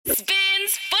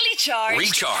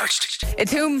Recharged.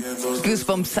 It's Whom?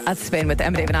 Goosebumps at Spin with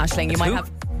Emma, Dave and Aisling. You It's might who? have...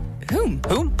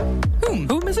 Whom?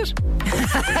 Whom is it?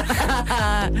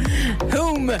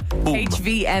 Whom?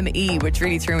 HVME, which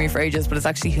really threw me for ages, but it's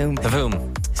actually Whom. Of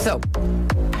whom? So,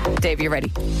 Dave, you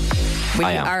ready? We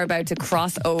I am. are about to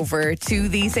cross over to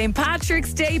the St.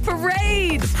 Patrick's Day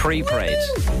parade. The pre-parade.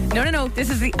 No. This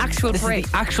is the actual This parade.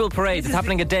 is the actual parade. It's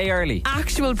happening a day early.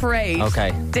 Actual parade.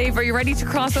 Okay. Dave, are you ready to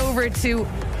cross over to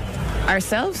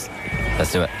ourselves?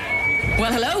 Let's do it.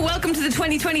 Well, hello. Welcome to the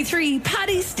 2023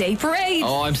 Paddy's Day Parade.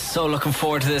 Oh, I'm so looking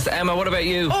forward to this. Emma, what about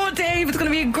you? Oh, Dave, it's going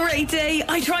to be a great day.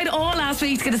 I tried all last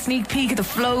week to get a sneak peek at the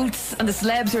floats and the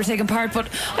celebs who are taking part, but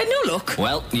I had no luck.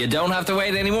 Well, you don't have to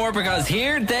wait anymore because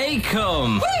here they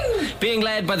come. Woo! Being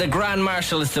led by the Grand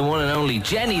Marshal is the one and only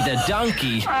Jenny the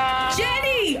Donkey.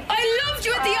 Jenny, I loved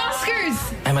you at the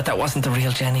Oscars. Emma, that wasn't the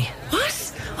real Jenny. What?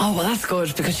 Oh, well, that's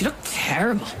good because you look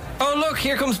terrible. Oh, look,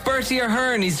 here comes Bertie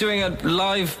Ahern. He's doing a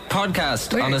live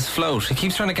podcast Where? on his float. He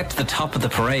keeps trying to get to the top of the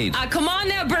parade. Come on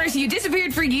now, Bertie. You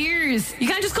disappeared for years. You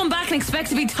can't just come back and expect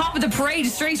to be top of the parade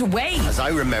straight away. As I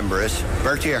remember it,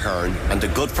 Bertie Ahern and the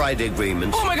Good Friday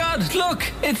Agreement. Oh my God, look,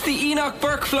 it's the Enoch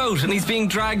Burke float and he's being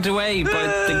dragged away by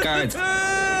the guards.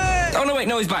 Oh no, wait,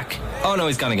 no, he's back. Oh no,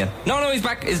 he's gone again. No, he's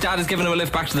back. His dad is giving him a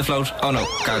lift back to the float. Oh no,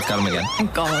 guards got him again.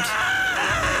 Thank God.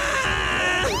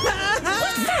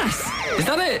 What's that? Is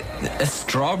that a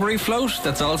strawberry float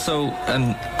that's also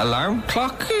an alarm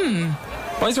clock?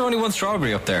 Why is there only one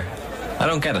strawberry up there? I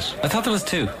don't get it. I thought there was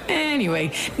two.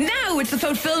 Anyway, now it's the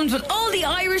float filmed with all the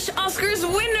Irish Oscars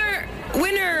winner.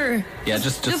 Yeah,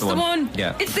 just the one.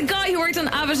 Yeah. It's the guy who worked on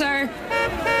Avatar.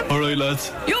 Alright,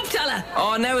 lads. Yup, tella.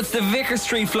 Oh, now it's the Vicar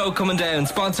Street float coming down,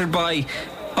 sponsored by,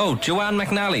 Joanne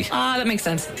McNally. Ah, that makes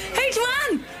sense. Hey,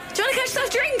 Joanne, do you want to catch that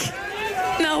drink?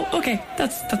 No, okay,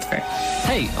 that's fair.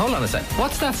 Hey, hold on a sec.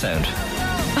 What's that sound?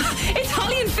 It's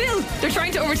Holly and Phil. They're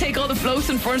trying to overtake all the floats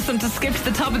and force them to skip to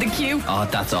the top of the queue. Oh,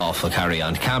 that's awful. Carry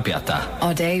on. Can't be at that.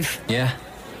 Oh, Dave, Yeah.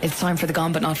 it's time for the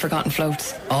gone but not forgotten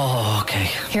floats. Oh, okay.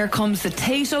 Here comes the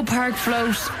Tato Park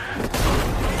float.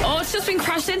 Oh, it's just been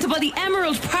crashed into by the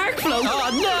Emerald Park float.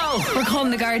 Oh, no! We're calling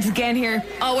the guards again here.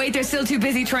 Oh, wait, they're still too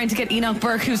busy trying to get Enoch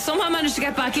Burke, who somehow managed to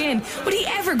get back in. Would he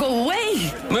ever go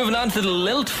away? Moving on to the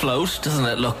Lilt float. Doesn't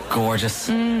it look gorgeous?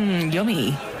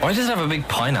 Yummy. Why does it have a big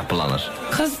pineapple on it?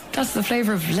 Because that's the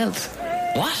flavour of lilt.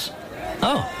 What?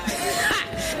 Oh.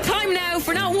 Time now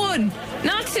for not one,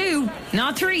 not two,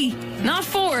 not three, not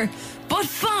four, but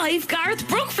 5 Gareth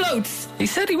Brook floats. He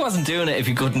said he wasn't doing it if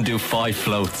he couldn't do 5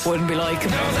 floats. Wouldn't be like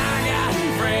him.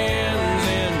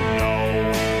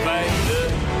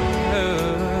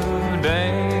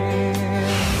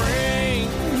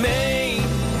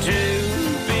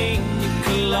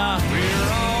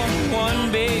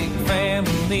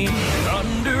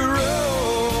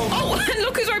 Oh, and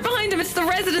look who's right behind him. It's the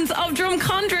residents of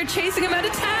Drumcondra chasing him out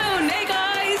of town. Hey,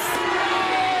 guys.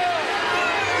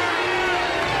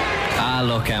 Ah,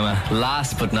 look, Emma.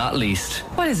 Last but not least,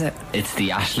 What is it? it's the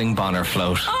Aisling Bonner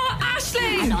float. Oh,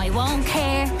 Aisling. And I won't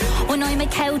care when I'm a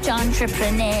couch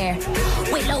entrepreneur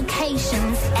with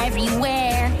locations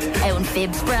everywhere. Out in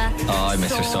Fibsborough. Oh, I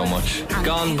miss her so much.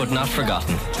 Gone but not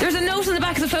forgotten. There's a note on the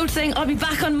back of the float saying, I'll be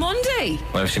back on Monday.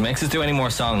 Well, if she makes us do any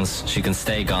more songs, she can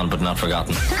stay gone but not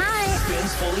forgotten. Hi.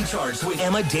 Spins Fully Charged with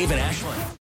Emma, Dave and Aisling.